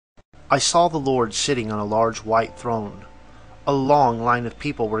I saw the Lord sitting on a large white throne. A long line of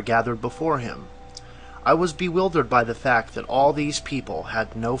people were gathered before him. I was bewildered by the fact that all these people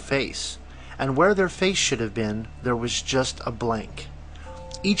had no face, and where their face should have been, there was just a blank.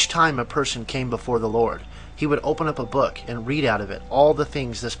 Each time a person came before the Lord, he would open up a book and read out of it all the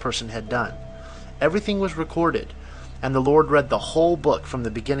things this person had done. Everything was recorded, and the Lord read the whole book from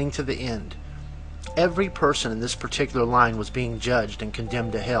the beginning to the end. Every person in this particular line was being judged and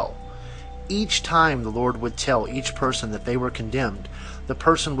condemned to hell. Each time the Lord would tell each person that they were condemned, the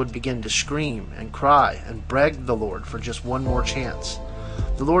person would begin to scream and cry and beg the Lord for just one more chance.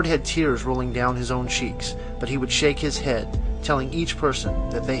 The Lord had tears rolling down his own cheeks, but he would shake his head, telling each person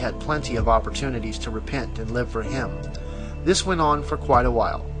that they had plenty of opportunities to repent and live for him. This went on for quite a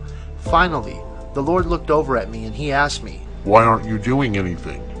while. Finally, the Lord looked over at me and he asked me, "Why aren't you doing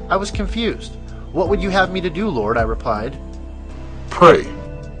anything?" I was confused. "What would you have me to do, Lord?" I replied. "Pray,"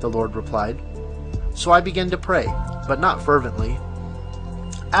 the Lord replied. So I began to pray, but not fervently.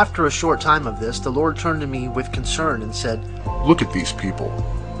 After a short time of this, the Lord turned to me with concern and said, "Look at these people.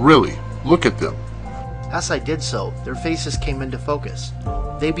 Really, look at them." As I did so, their faces came into focus.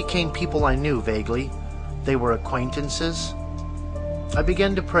 They became people I knew vaguely. They were acquaintances. I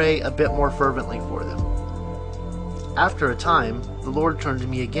began to pray a bit more fervently for them. After a time, the Lord turned to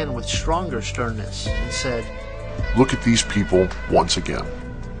me again with stronger sternness and said, "Look at these people once again.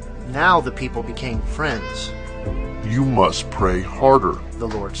 Now the people became friends." You must pray harder," the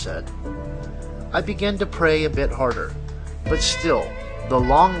Lord said. I began to pray a bit harder, but still, the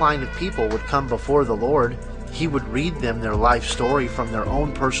long line of people would come before the Lord. He would read them their life story from their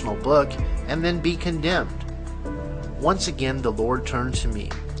own personal book and then be condemned. Once again the Lord turned to me,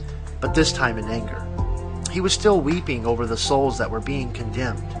 but this time in anger. He was still weeping over the souls that were being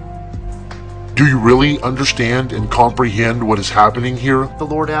condemned. "Do you really understand and comprehend what is happening here?" the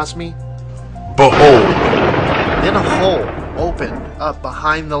Lord asked me. "Behold!" Then a hole opened up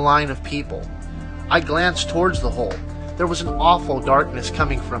behind the line of people. I glanced towards the hole. There was an awful darkness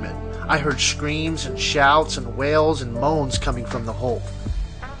coming from it. I heard screams and shouts and wails and moans coming from the hole.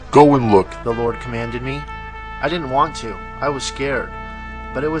 "Go and look," the Lord commanded me. I didn't want to. I was scared.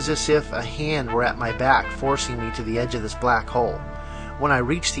 But it was as if a hand were at my back, forcing me to the edge of this black hole. When I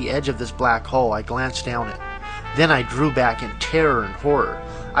reached the edge of this black hole, I glanced down it. Then I drew back in terror and horror.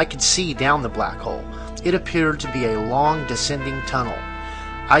 I could see down the black hole. It appeared to be a long descending tunnel.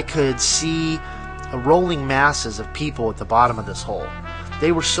 I could see rolling masses of people at the bottom of this hole.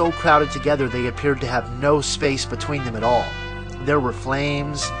 They were so crowded together they appeared to have no space between them at all. There were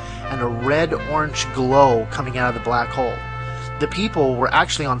flames and a red-orange glow coming out of the black hole. The people were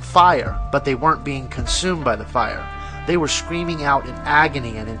actually on fire, but they weren't being consumed by the fire. They were screaming out in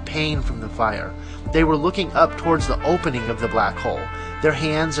agony and in pain from the fire. They were looking up towards the opening of the black hole. Their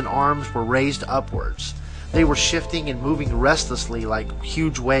hands and arms were raised upwards. They were shifting and moving restlessly like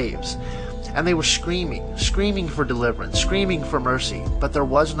huge waves. And they were screaming for deliverance, screaming for mercy. But there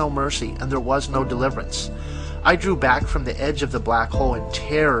was no mercy and there was no deliverance. I drew back from the edge of the black hole in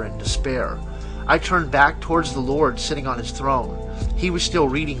terror and despair. I turned back towards the Lord sitting on his throne. He was still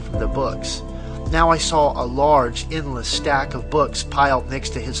reading from the books. Now I saw a large, endless stack of books piled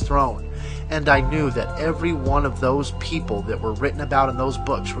next to his throne, and I knew that every one of those people that were written about in those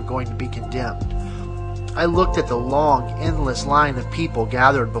books were going to be condemned. I looked at the long, endless line of people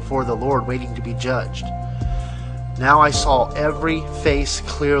gathered before the Lord waiting to be judged. Now I saw every face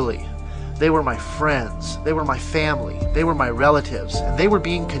clearly. They were my friends, they were my family, they were my relatives, and they were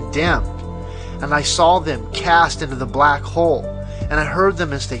being condemned. And I saw them cast into the black hole, and I heard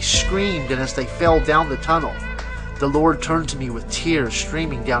them as they screamed and as they fell down the tunnel. The Lord turned to me with tears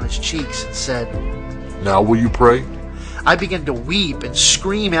streaming down his cheeks and said, "Now will you pray?" I began to weep and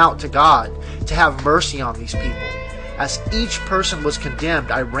scream out to God to have mercy on these people. As each person was condemned,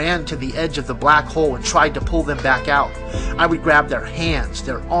 I ran to the edge of the black hole and tried to pull them back out. I would grab their hands,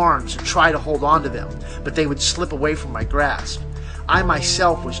 their arms, and try to hold on to them, but they would slip away from my grasp. I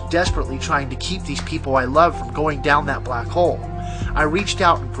myself was desperately trying to keep these people I loved from going down that black hole. I reached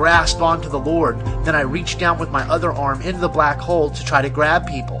out and grasped onto the Lord. Then I reached down with my other arm into the black hole to try to grab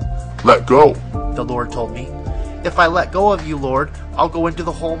people. "Let go," the Lord told me. "If I let go of you, Lord, I'll go into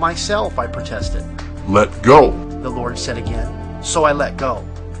the hole myself," I protested. "Let go," the Lord said again. So I let go,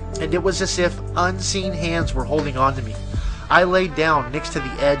 and it was as if unseen hands were holding on to me. I laid down next to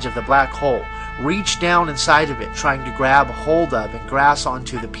the edge of the black hole, reached down inside of it, trying to grab hold of and grasp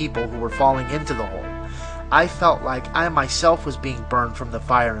onto the people who were falling into the hole. I felt like I myself was being burned from the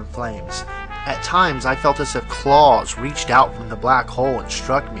fire and flames. At times I felt as if claws reached out from the black hole and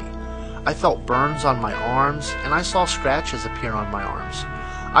struck me. I felt burns on my arms, and I saw scratches appear on my arms.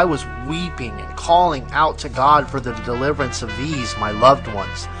 I was weeping and calling out to God for the deliverance of these, my loved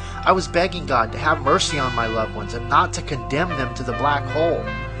ones. I was begging God to have mercy on my loved ones and not to condemn them to the black hole.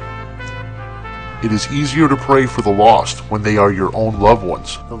 It is easier to pray for the lost when they are your own loved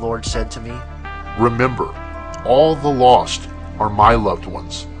ones. The Lord said to me, Remember, all the lost are my loved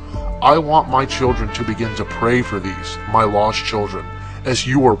ones. I want my children to begin to pray for these, my lost children, as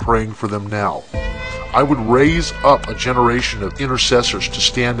you are praying for them now. I would raise up a generation of intercessors to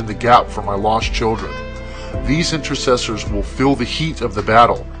stand in the gap for my lost children. These intercessors will feel the heat of the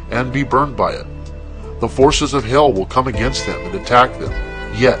battle and be burned by it. The forces of hell will come against them and attack them,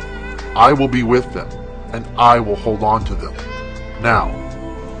 yet I will be with them, and I will hold on to them. Now,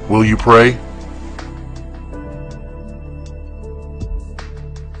 will you pray?